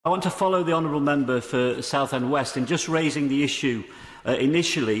I want to follow the honourable member for Southend West in just raising the issue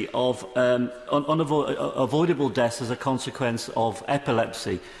initially of unavoidable deaths as a consequence of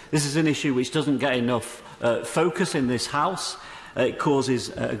epilepsy. This is an issue which doesn't get enough focus in this House. It causes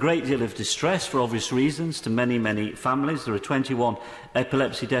a great deal of distress for obvious reasons to many, many families. There are 21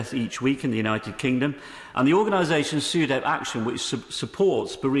 epilepsy deaths each week in the United Kingdom. And the organisation SUDEP Action, which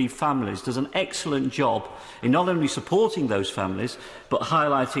supports bereaved families, does an excellent job in not only supporting those families, but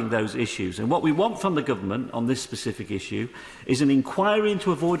highlighting those issues. And what we want from the government on this specific issue is an inquiry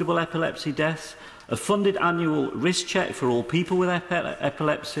into avoidable epilepsy deaths, a funded annual risk check for all people with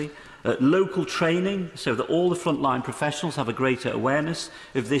epilepsy, local training so that all the frontline professionals have a greater awareness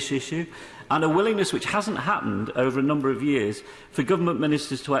of this issue, and a willingness, which hasn't happened over a number of years, for government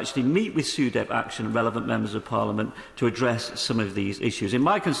ministers to actually meet with SUDEP Action and relevant members of Parliament to address some of these issues. In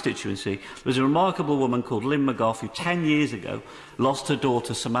my constituency, there was a remarkable woman called Lynn McGough who 10 years ago lost her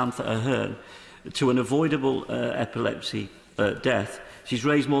daughter Samantha Ahern to an avoidable epilepsy death. She's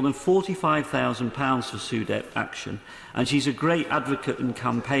raised more than £45,000 for SUDEP Action, and she's a great advocate and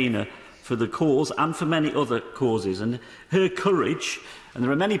campaigner for the cause and for many other causes. And her courage, and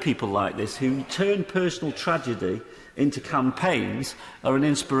there are many people like this who turn personal tragedy into campaigns, are an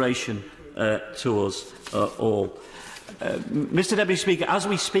inspiration to us all. Mr Deputy Speaker, as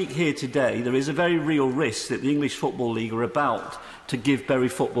we speak here today, there is a very real risk that the English Football League are about to give Bury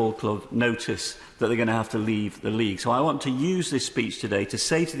Football Club notice that they're going to have to leave the league. So I want to use this speech today to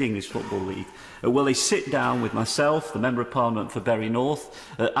say to the English Football League, will they sit down with myself, the Member of Parliament for Bury North,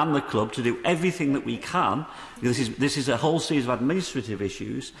 and the club to do everything that we can. This is a whole series of administrative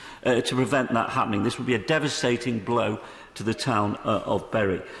issues to prevent that happening. This would be a devastating blow to the town of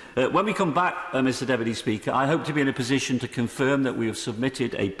Bury. When we come back, Mr Deputy Speaker, I hope to be in a position to confirm that we have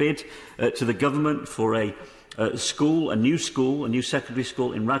submitted a bid to the government for a new secondary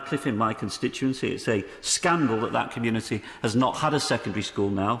school in Radcliffe, in my constituency. It's a scandal that that community has not had a secondary school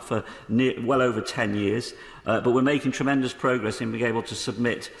now for well over 10 years, but we're making tremendous progress in being able to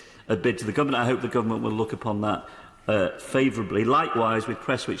submit a bid to the government. I hope the government will look upon that favourably. Likewise with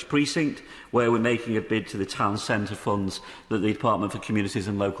Prestwich Precinct, where we're making a bid to the town centre funds that the Department for Communities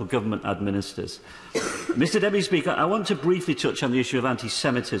and Local Government administers. Mr Deputy Speaker, I want to briefly touch on the issue of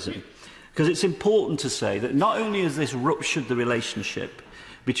anti-semitism, because it's important to say that not only has this ruptured the relationship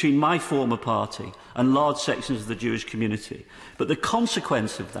between my former party and large sections of the Jewish community, but the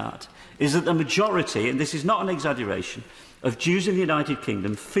consequence of that is that the majority, and this is not an exaggeration, of Jews in the United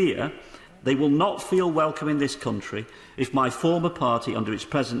Kingdom fear they will not feel welcome in this country if my former party, under its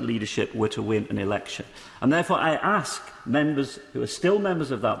present leadership, were to win an election. And therefore I ask members who are still members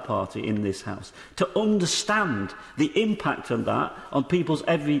of that party in this House to understand the impact of that on people's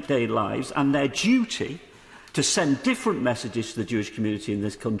everyday lives and their duty to send different messages to the Jewish community in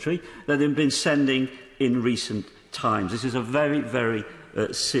this country than they've been sending in recent times. This is a very, very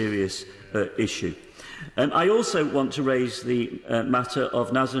serious issue. I also want to raise the matter of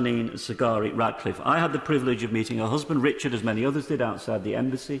Nazanin Zaghari-Ratcliffe. I had the privilege of meeting her husband, Richard, as many others did, outside the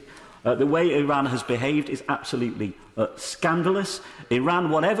embassy. The way Iran has behaved is absolutely scandalous. Iran,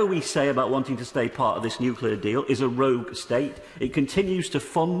 whatever we say about wanting to stay part of this nuclear deal, is a rogue state. It continues to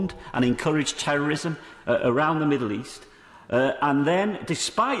fund and encourage terrorism around the Middle East. And then,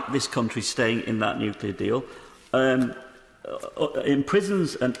 despite this country staying in that nuclear deal,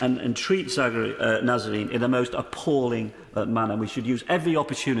 imprisons and treats Nazanin in the most appalling manner. We should use every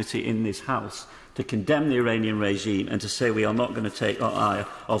opportunity in this House to condemn the Iranian regime and to say we are not going to take our eye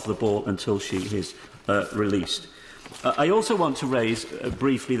off the ball until she is released. I also want to raise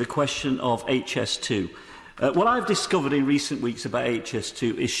briefly the question of HS2. What I've discovered in recent weeks about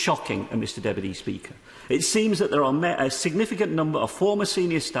HS2 is shocking, Mr Deputy Speaker. It seems that there are a significant number of former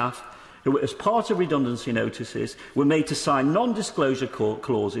senior staff who, as part of redundancy notices, were made to sign non-disclosure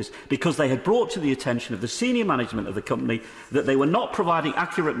clauses because they had brought to the attention of the senior management of the company that they were not providing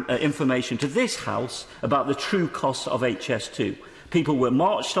accurate information to this House about the true costs of HS2. People were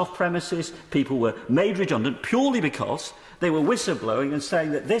marched off premises, people were made redundant purely because they were whistleblowing and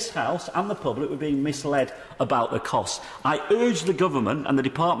saying that this House and the public were being misled about the costs. I urge the Government and the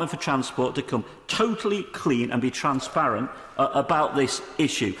Department for Transport to come totally clean and be transparent about this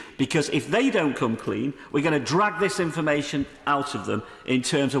issue, because if they don't come clean, we're going to drag this information out of them in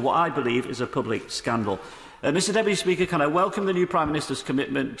terms of what I believe is a public scandal. Mr Deputy Speaker, can I welcome the new Prime Minister's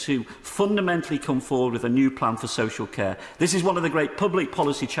commitment to fundamentally come forward with a new plan for social care. This is one of the great public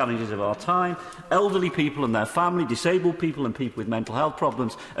policy challenges of our time. Elderly people and their family, disabled people and people with mental health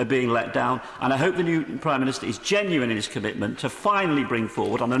problems are being let down, and I hope the new Prime Minister is genuine in his commitment to finally bring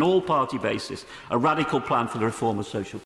forward, on an all-party basis, a radical plan for the reform of social care.